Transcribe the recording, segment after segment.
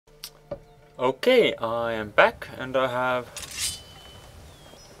Okay, I am back and I have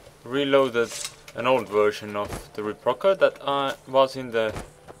reloaded an old version of the Reprocker that was in the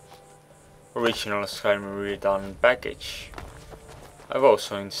original Skyrim Redone package. I've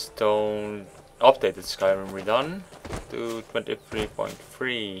also updated Skyrim Redone to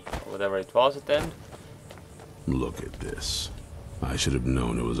 23.3 or whatever it was at the end. Look at this. I should have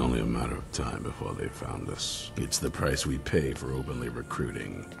known it was only a matter of time before they found us. It's the price we pay for openly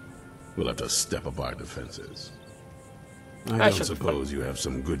recruiting. We'll have to step up our defenses. I don't suppose you have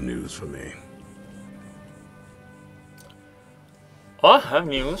some good news for me. I have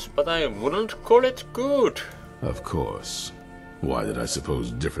news, but I wouldn't call it good. Of course. Why did I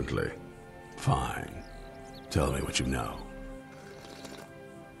suppose differently? Fine. Tell me what you know.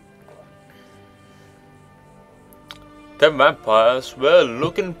 The vampires were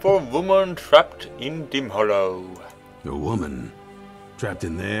looking for a woman trapped in Dim Hollow. A woman? Trapped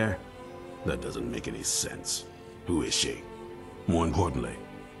in there? That doesn't make any sense. Who is she? More importantly,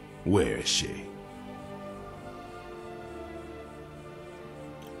 where is she?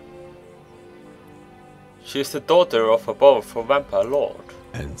 She is the daughter of a powerful vampire lord.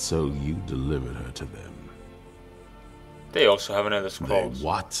 And so you delivered her to them. They also have another scroll. They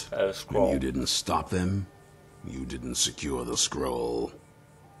what? Scroll. And you didn't stop them? You didn't secure the scroll?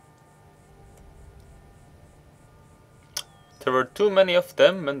 There were too many of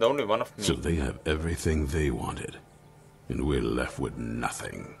them and only one of me. So they have everything they wanted. And we're left with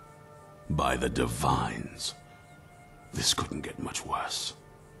nothing. By the Divines. This couldn't get much worse.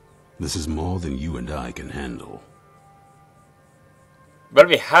 This is more than you and I can handle. Well,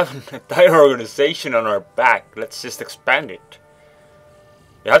 we have an entire organization on our back. Let's just expand it.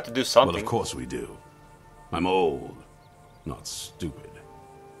 We have to do something. Well, of course we do. I'm old, not stupid.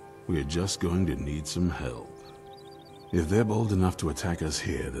 We're just going to need some help. If they're bold enough to attack us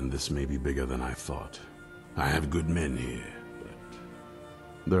here, then this may be bigger than I thought. I have good men here, but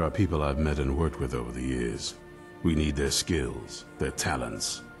there are people I've met and worked with over the years. We need their skills, their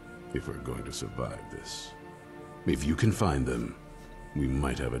talents, if we're going to survive this. If you can find them, we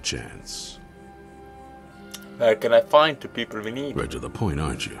might have a chance. Where can I find the people we need? Right to the point,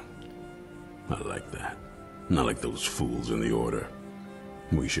 aren't you? I like that. Not like those fools in the Order.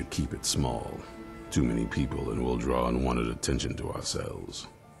 We should keep it small. Too many people and we'll draw unwanted attention to ourselves.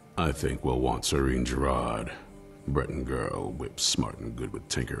 I think we'll want Serene Gerard. Breton girl, whip smart and good with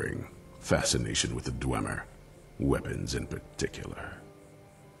tinkering. Fascination with the Dwemer. Weapons in particular.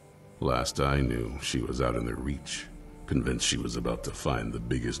 Last I knew, she was out in the Reach. Convinced she was about to find the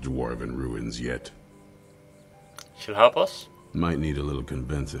biggest dwarven ruins yet. She'll help us? Might need a little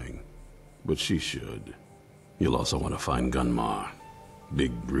convincing, but she should. You'll also want to find Gunmar.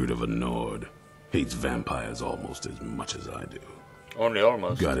 Big brute of a Nord. Hates vampires almost as much as I do. Only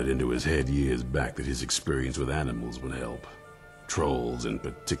almost. Got it into his head years back that his experience with animals would help. Trolls in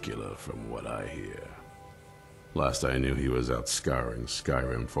particular, from what I hear. Last I knew he was out scouring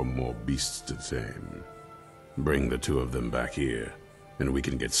Skyrim for more beasts to tame. Bring the two of them back here, and we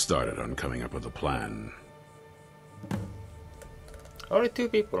can get started on coming up with a plan. Only two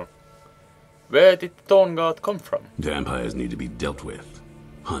people. Where did the Dawnguard come from? Vampires need to be dealt with.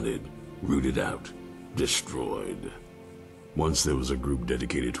 Hunted, rooted out, destroyed. Once there was a group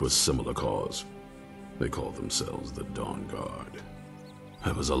dedicated to a similar cause. They called themselves the Dawnguard.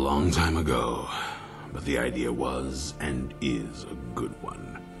 That was a long time ago, but the idea was and is a good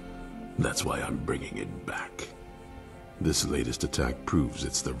one. That's why I'm bringing it back. This latest attack proves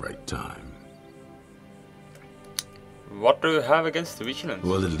it's the right time. What do you have against the Vigilance?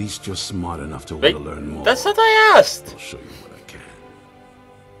 Well, at least you're smart enough to want to learn more. That's what I asked! I'll show you what I can.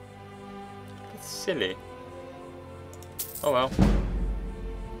 That's silly. Oh well.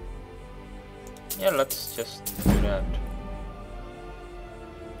 Yeah, let's just do that.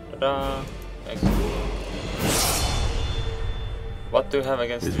 Ta-da! What do you have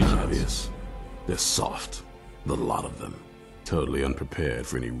against the Vigilance? Obvious. They're soft. The lot of them. Totally unprepared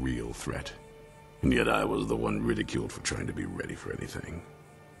for any real threat. And yet I was the one ridiculed for trying to be ready for anything.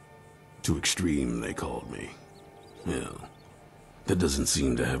 Too extreme, they called me. Well, that doesn't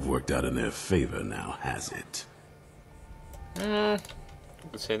seem to have worked out in their favor now, has it? You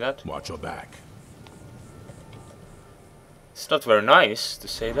could say that. Watch your back. It's not very nice to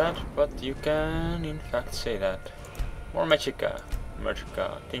say that, but you can in fact say that. More magicka.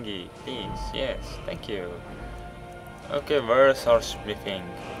 Magicka. Thingy. Please. Yes. Thank you. Okay, where's our smithing?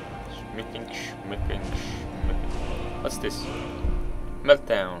 Smithing. What's this?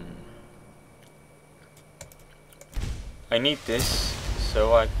 Meltdown. I need this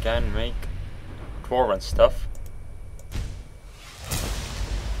so I can make dwarven stuff.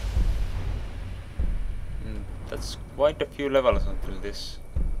 That's quite a few levels until this.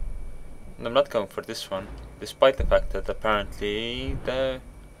 And I'm not going for this one, despite the fact that apparently the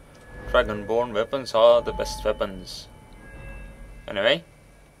Dragonborn weapons are the best weapons. Anyway,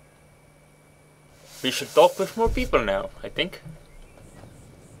 we should talk with more people now, I think.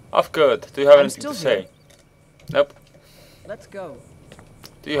 Ofgod, do you have anything to say? Nope. Let's go.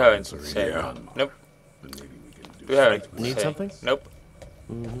 Do you have anything to say? Yeah. Nope. Do you have anything to Need say? something? Nope.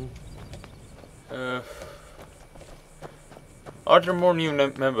 Are there more new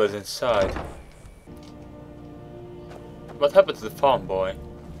members inside? What happened to the farm boy?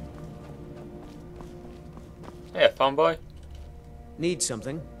 Yeah, farm boy. Need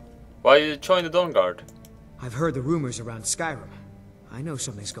something? Why did you join the Dawnguard? I've heard the rumors around Skyrim. I know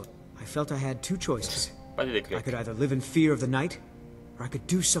something's going. I felt I had two choices. Why did you I click? could either live in fear of the night, or I could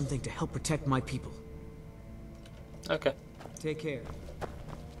do something to help protect my people. Okay. Take care.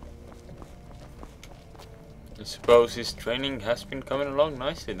 I suppose his training has been coming along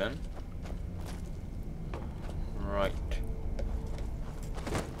nicely then. Right.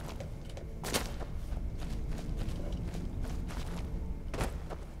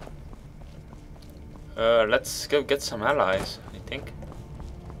 Let's go get some allies, I think.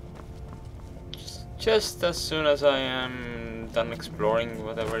 Just as soon as I am done exploring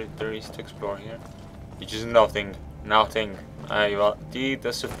whatever there is to explore here. Which is nothing. Nothing. I did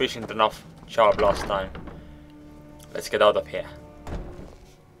a sufficient enough job last time. Let's get out of here.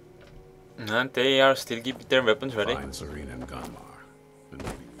 And they are still keeping their weapons ready. Find Serena and Gunmar. Then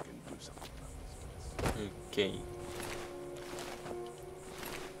maybe we can do something about this. Okay.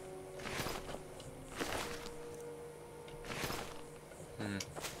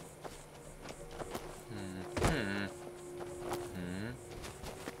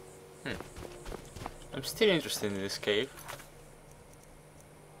 I'm still interested in this cave.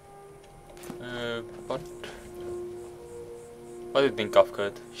 But what do you think,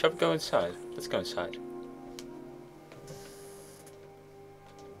 Ofgod? Shall we go inside? Let's go inside.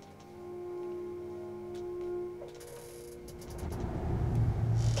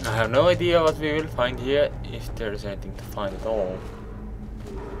 I have no idea what we will find here, if there is anything to find at all.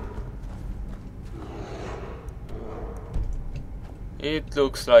 It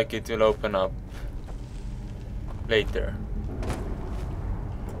looks like it will open up later.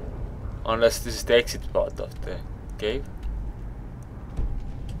 Unless this is the exit part of the cave.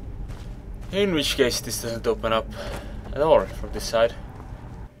 In which case this doesn't open up at all from this side.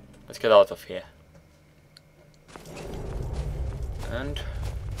 Let's get out of here. And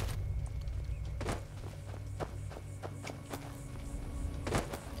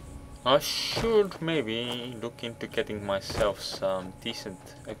I should maybe look into getting myself some decent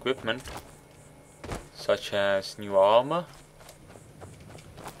equipment, such as new armor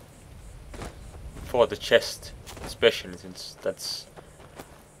for the chest, especially since that's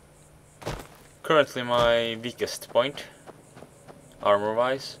currently my weakest point, armor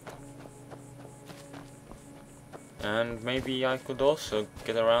wise. And maybe I could also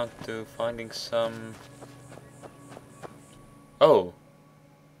get around to finding some... Oh!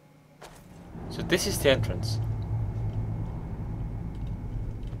 So this is the entrance.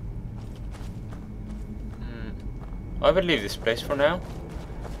 I will leave this place for now,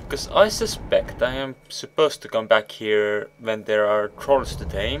 because I suspect I am supposed to come back here when there are trolls to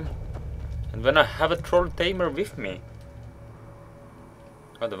tame, and when I have a troll tamer with me.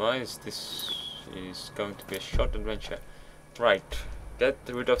 Otherwise this is going to be a short adventure. Right, get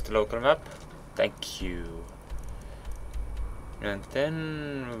rid of the local map. Thank you. And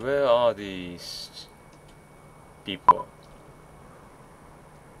then, where are these people?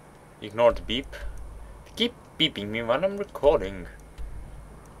 Ignore the beep. They keep beeping me when I'm recording.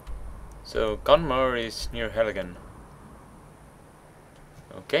 So, Gunmar is near Helgen.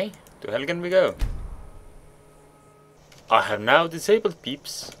 Okay, to Helgen we go. I have now disabled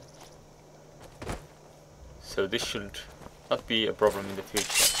peeps. So this should not be a problem in the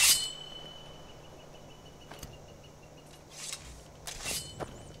future.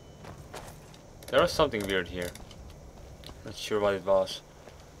 There was something weird here. Not sure what it was.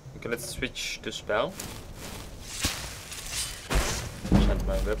 Okay, let's switch to spell. Enchant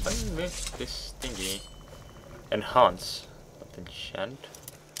my weapon with this thingy. Enhance, not enchant.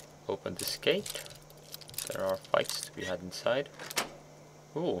 Open this gate. There are fights to be had inside.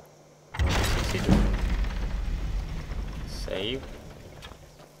 Ooh, succeeded. Save.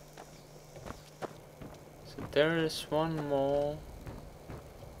 So there is one more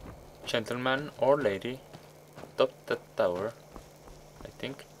gentleman or lady atop that tower, I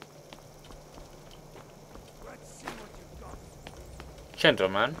think.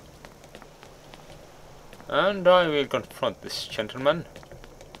 Gentleman. And I will confront this gentleman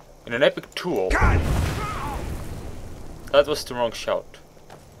in an epic duel. That was the wrong shout.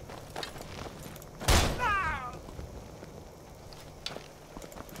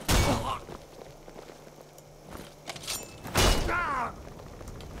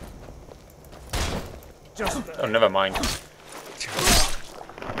 Oh, never mind.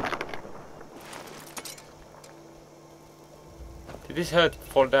 Did his head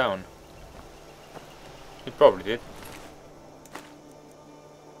fall down? It probably did.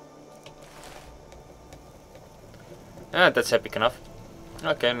 Ah, that's epic enough.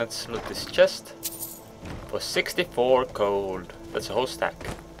 Okay, let's loot this chest. For 64 gold. That's a whole stack.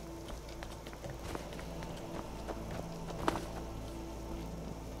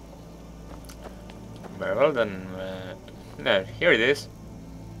 Very well then. No, here it is.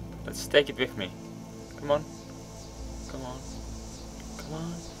 Let's take it with me. Come on. Come on. Come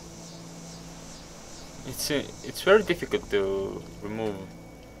on. It's very difficult to remove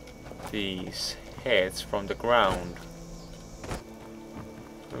these heads from the ground.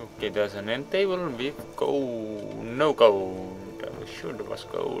 Okay, there's an end table with gold. No gold. I was sure there was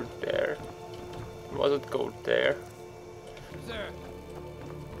gold there. There wasn't gold there. Sir,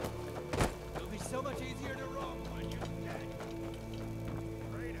 it'll be so much easier to roam when you're dead.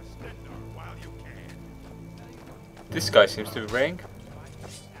 Pray to Stendor while you can. This guy seems to be praying.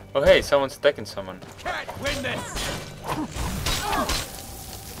 Oh hey, someone's attacking someone. Can't win this.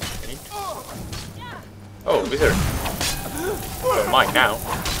 Oh, wizard. Oh, mine now.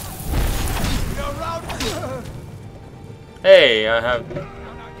 Hey, I have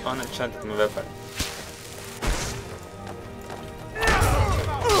unenchanted my weapon.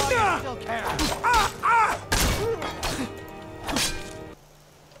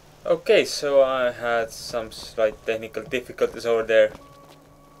 Okay, so I had some slight technical difficulties over there.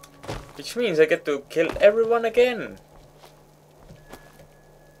 Which means I get to kill everyone again.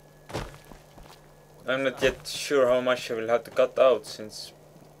 I'm not yet sure how much I will have to cut out since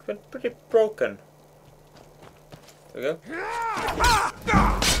it went pretty broken. There we go.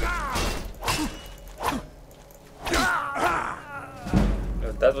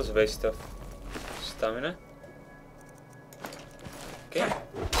 No, that was a waste of stamina. Okay.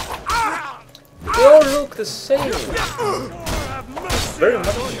 They all look the same. Very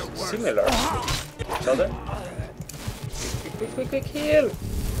much similar to each other. Quick, heal!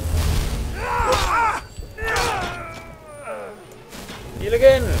 Heal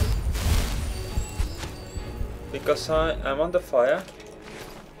again! Because I am under fire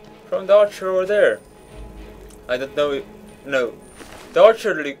from the archer over there. I don't know if... No. The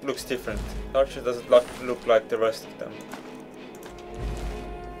archer looks different. The archer doesn't look like the rest of them.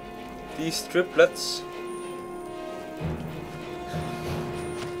 These triplets...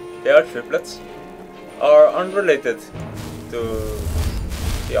 They are triplets. Are unrelated to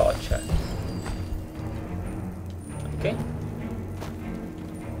the archer. Okay.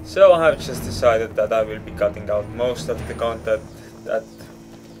 So I have just decided that I will be cutting out most of the content that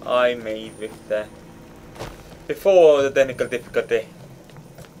I made with the before the technical difficulty,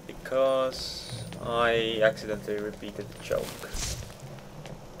 because I accidentally repeated the joke.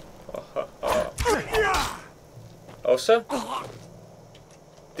 Also,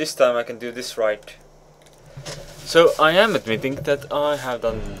 this time I can do this right. So I am admitting that I have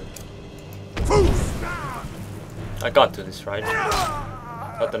done... I can't do this right.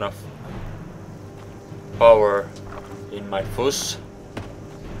 Not enough power in my fuzz.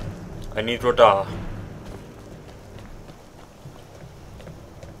 I need Rodar.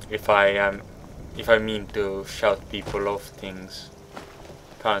 If I mean to shout people off things.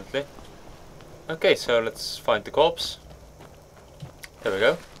 Apparently. Okay, so let's find the corpse. There we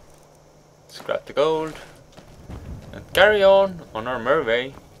go. Let's grab the gold and carry on our merry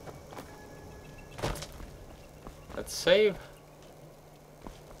way. Let's save.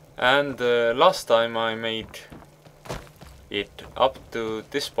 And last time I made it up to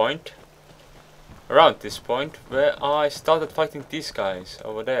this point, around this point, where I started fighting these guys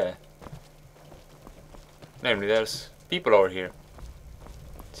over there. Namely, there's people over here.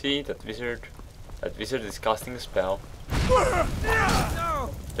 See, that wizard is casting a spell.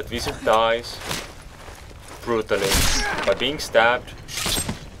 That wizard dies brutally by being stabbed.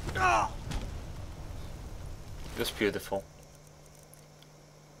 Just beautiful.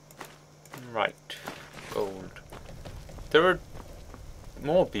 Right, gold. There were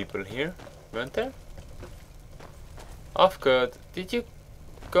more people here, weren't there? Afgard, did you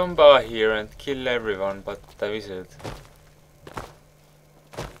come by here and kill everyone but the wizard?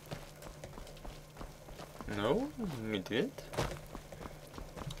 No, you didn't.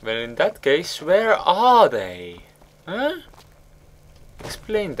 Well, in that case, where are they? Huh?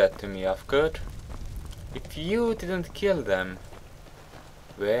 Explain that to me, Dawnguard. If you didn't kill them,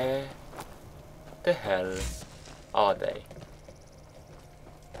 where the hell are they?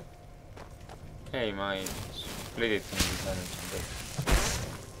 Hey, my split it in balance.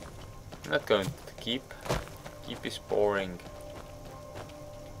 I'm not going to keep. Keep is boring.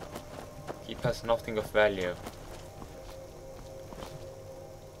 Keep has nothing of value.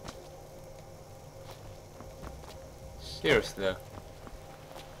 Seriously though.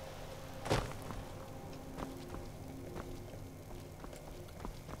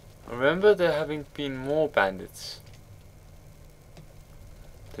 Remember there having been more bandits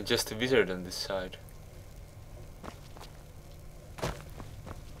than just a wizard on this side.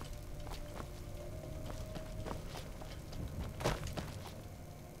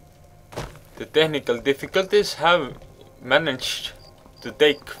 The technical difficulties have managed to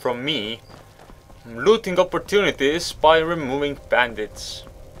take from me looting opportunities by removing bandits.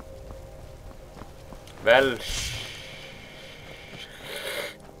 Well,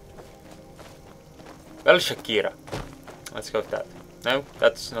 Shakira. Let's go with that. No,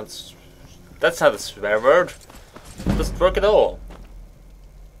 that's not a swear word. Doesn't work at all.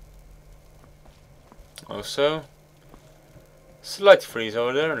 Also, slight freeze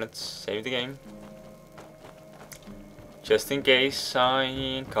over there. Let's save the game. Just in case I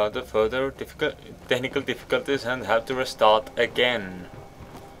encounter further technical difficulties and have to restart again.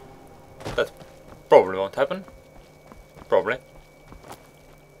 That probably won't happen. Probably.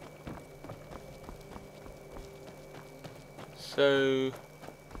 So,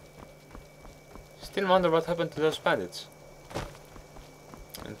 still wonder what happened to those bandits.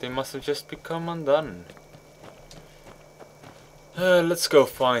 And they must have just become undone. Let's go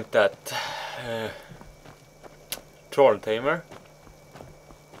find that troll tamer.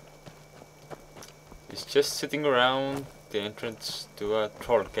 He's just sitting around the entrance to a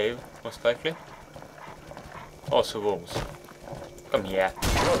troll cave, most likely. Also wolves. Come here.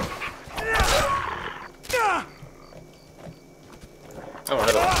 Oh,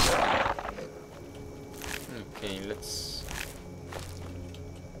 another one. Okay, let's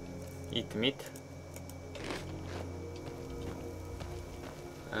eat the meat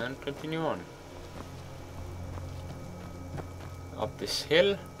and continue on up this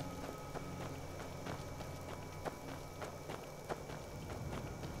hill.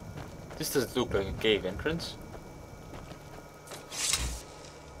 This doesn't look like a cave entrance.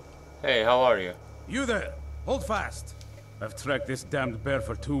 Hey, how are you? You there! Hold fast! I've tracked this damned bear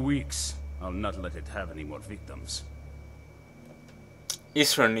for 2 weeks. I'll not let it have any more victims.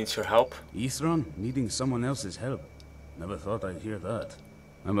 Isran needs your help. Isran? Needing someone else's help? Never thought I'd hear that.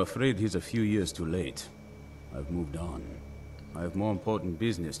 I'm afraid he's a few years too late. I've moved on. I have more important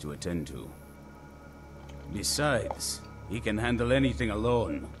business to attend to. Besides, he can handle anything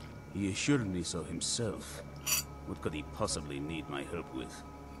alone. He assured me so himself. What could he possibly need my help with?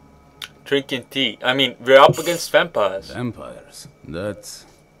 Drinking tea. I mean, we're up against vampires. Vampires? That...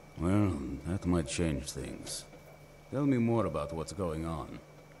 well, that might change things. Tell me more about what's going on.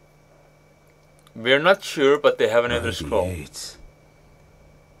 We're not sure, but they have another scroll.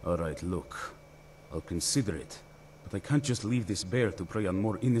 Alright, look. I'll consider it. But I can't just leave this bear to prey on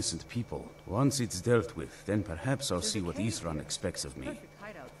more innocent people. Once it's dealt with, then perhaps I'll see what Isran expects of me. Perfect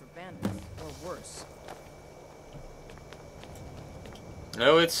hideout for bandits, or worse.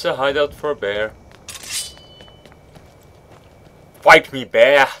 No, it's a hideout for a bear. Fight me,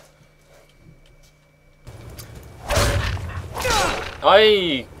 bear!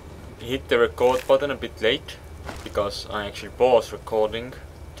 I hit the record button a bit late because I actually paused recording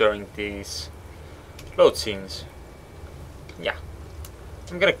during these load scenes. Yeah.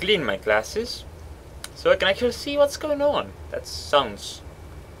 I'm gonna clean my glasses so I can actually see what's going on. That sounds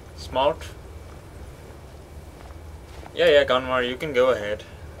smart. Yeah, Gunmar, you can go ahead.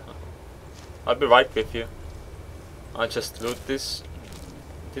 I'll be right with you. I'll just loot this.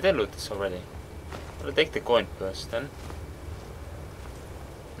 Did I loot this already? I'll take the coin first then.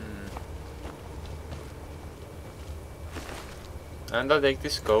 And I'll take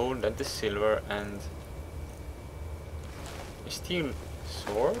this gold and this silver and a steel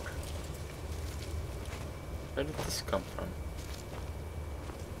sword? Where did this come from?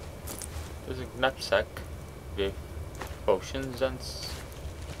 There's a knapsack with potions and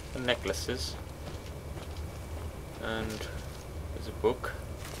necklaces, and there's a book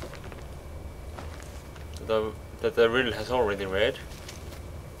that Arille has already read,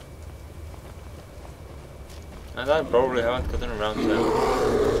 and I probably haven't gotten around to that.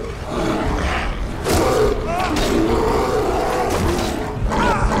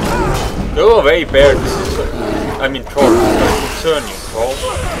 Go away, bear. This is... I mean, troll. Don't concern you, troll.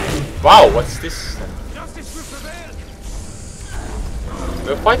 Wow, what's this? Justice will prevail.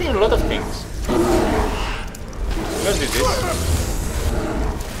 We're fighting a lot of things. I'm gonna do this.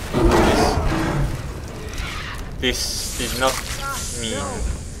 This did not mean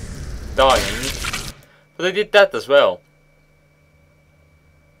dying, but I did that as well.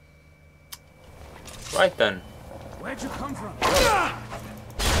 Right then. Where'd you come from?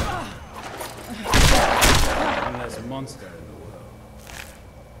 And there's a monster in the world.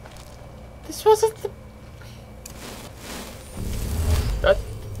 This wasn't the... That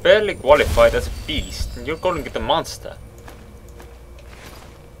barely qualified as a beast, and you're calling it a monster.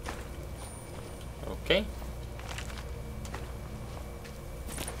 Okay.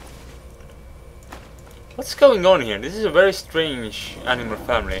 What's going on here? This is a very strange animal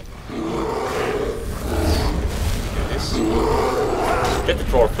family. Do this. Get the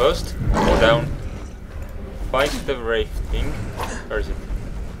troll first. Go down. Fight the wraith thing. Where is it?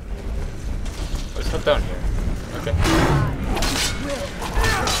 Oh, it's not down here. Okay.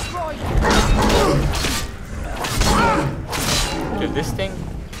 Do this thing.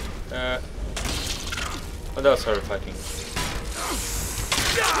 What else are we fighting?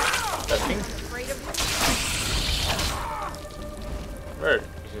 That thing? Where is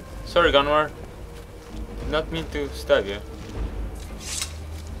it? Sorry, Gunwar. Did not mean to stab you.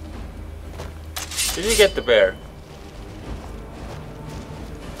 Did you get the bear?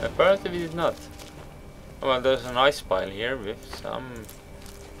 Apparently we did not. Oh, well, there's an ice pile here with some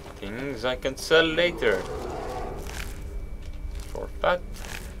things I can sell later. For fat,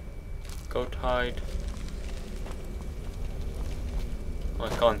 goat hide. I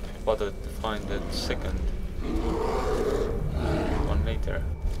can't be bothered to find that second one later.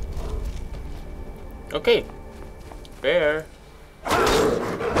 Okay, bear.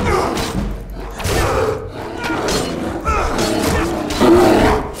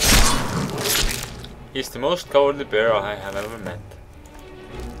 He's the most cowardly bear I have ever met.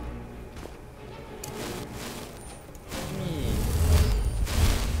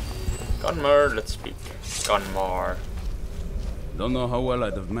 Gunmar, let's speak. Gunmar. Don't know how well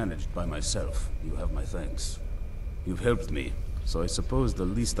I'd have managed by myself. You have my thanks. You've helped me, so I suppose the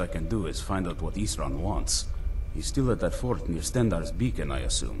least I can do is find out what Isran wants. He's still at that fort near Stendar's beacon, I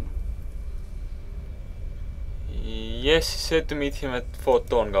assume. Yes, he said to meet him at Fort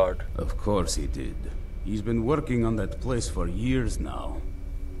Dawnguard. Of course he did. He's been working on that place for years now.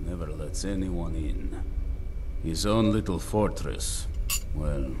 Never lets anyone in. His own little fortress.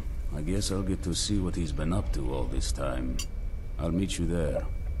 Well, I guess I'll get to see what he's been up to all this time. I'll meet you there.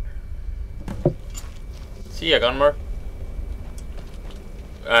 See ya, Gunmar.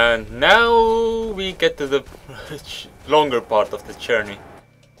 And now we get to the longer part of the journey.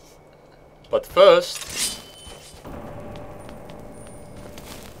 But first...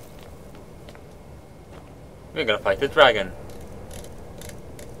 we're gonna fight the dragon.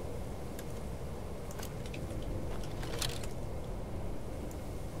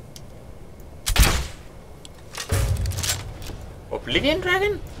 Oblivion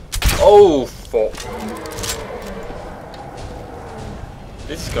Dragon? Oh, fuck.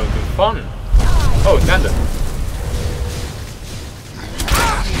 This is going to be fun. Oh, it's ended.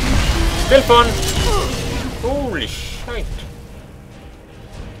 Still fun. Holy shit.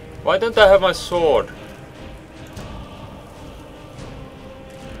 Why don't I have my sword?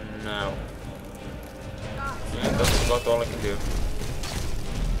 No. Yeah, that's about all I can do.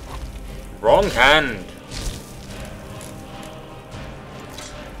 Wrong hand.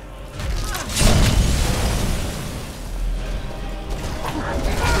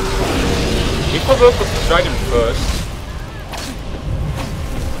 If I work with the dragon first,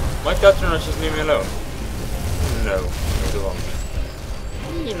 might Catherine just leave me alone? No, they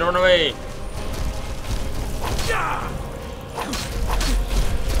won't. Run away!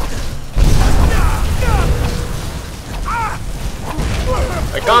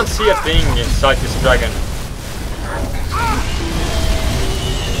 I can't see a thing inside this dragon.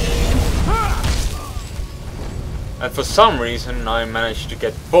 And for some reason I managed to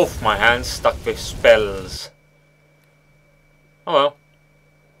get both my hands stuck with spells. Oh well.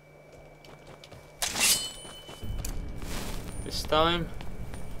 This time,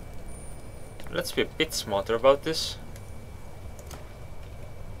 let's be a bit smarter about this.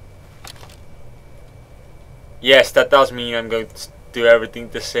 Yes, that does mean I'm going to do everything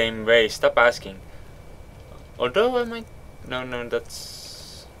the same way. Stop asking. Although I might... No,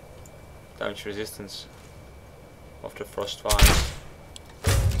 that's... damage resistance of the frost fire.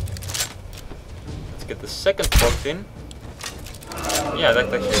 Let's get the second pot in. Yeah,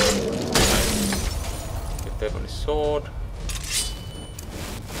 that actually... tape on his sword.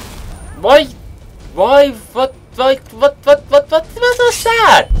 Why? Why? What was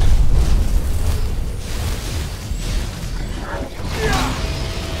that?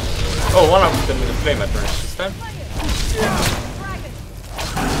 Oh, one of them with a flame at this time.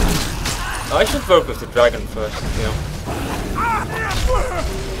 I should work with the dragon first, you know.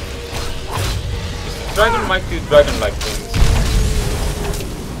 The dragon might do dragon-like things.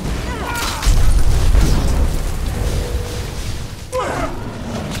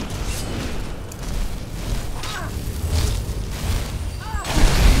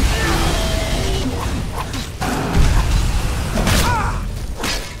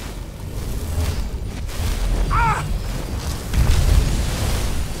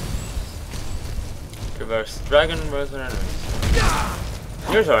 Reverse dragon versus an enemy.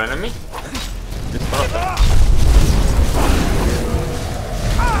 Here's our enemy. This one of them.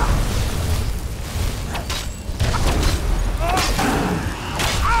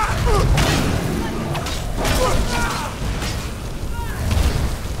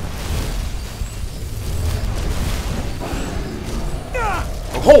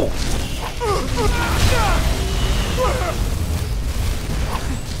 Oh!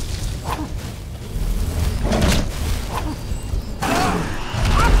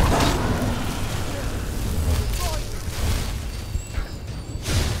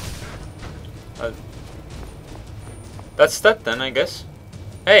 That's that then, I guess.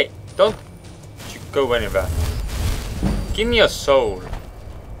 Hey, don't you go anywhere. Give me your soul.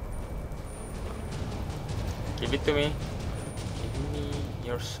 Give it to me. Give me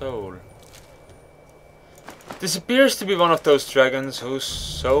your soul. This appears to be one of those dragons whose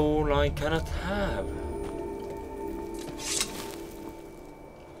soul I cannot have.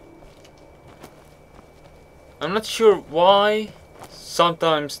 I'm not sure why.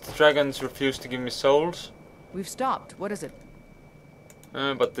 Sometimes the dragons refuse to give me souls. We've stopped. What is it?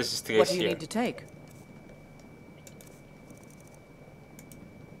 But this is the case What do you here. need to take?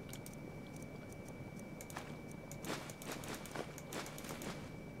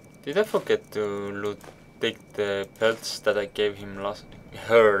 Did I forget to take the pelts that I gave him last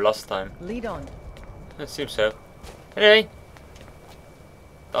time? Lead on. It seems so. Anyway,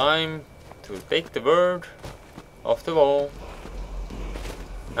 time to take the bird off the wall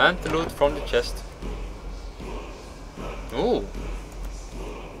and the loot from the chest. Ooh,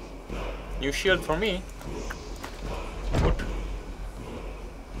 new shield for me. Good.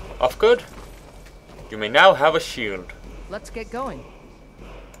 Off good. You may now have a shield. Let's get going.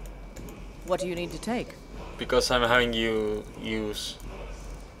 What do you need to take? Because I'm having you use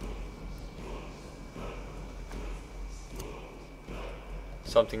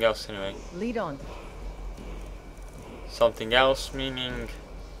something else anyway. Lead on. Something else meaning...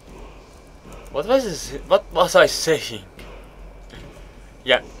 What was I saying?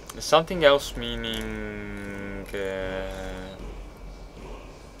 Yeah, something else meaning...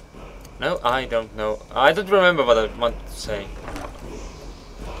 No, I don't know. I don't remember what I want to say.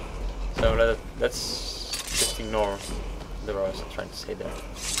 So let's just ignore whatever I was trying to say there.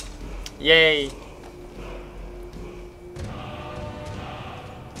 Yay!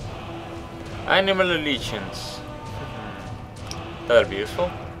 Animal allegiance. That'll be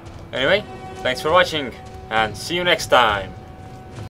useful. Anyway, thanks for watching and see you next time.